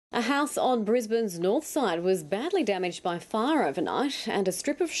A house on Brisbane's north side was badly damaged by fire overnight, and a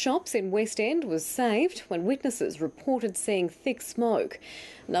strip of shops in West End was saved when witnesses reported seeing thick smoke.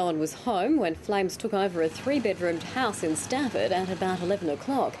 No one was home when flames took over a three-bedroomed house in Stafford at about 11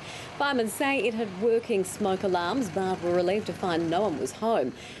 o'clock. Firemen say it had working smoke alarms, but were relieved to find no one was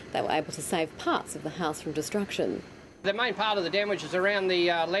home. They were able to save parts of the house from destruction. The main part of the damage is around the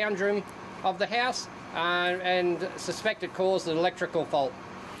lounge room of the house, and suspected caused an electrical fault.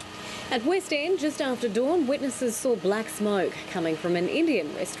 At West End, just after dawn, witnesses saw black smoke coming from an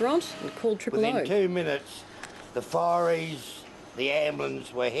Indian restaurant and called Triple O. Within 2 minutes, the fireys, the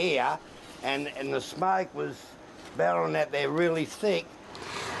ambulance were here, and the smoke was bellowing out there really thick.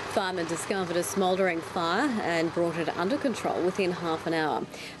 Firemen discovered a smouldering fire and brought it under control within half an hour.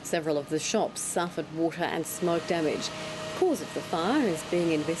 Several of the shops suffered water and smoke damage. The cause of the fire is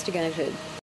being investigated.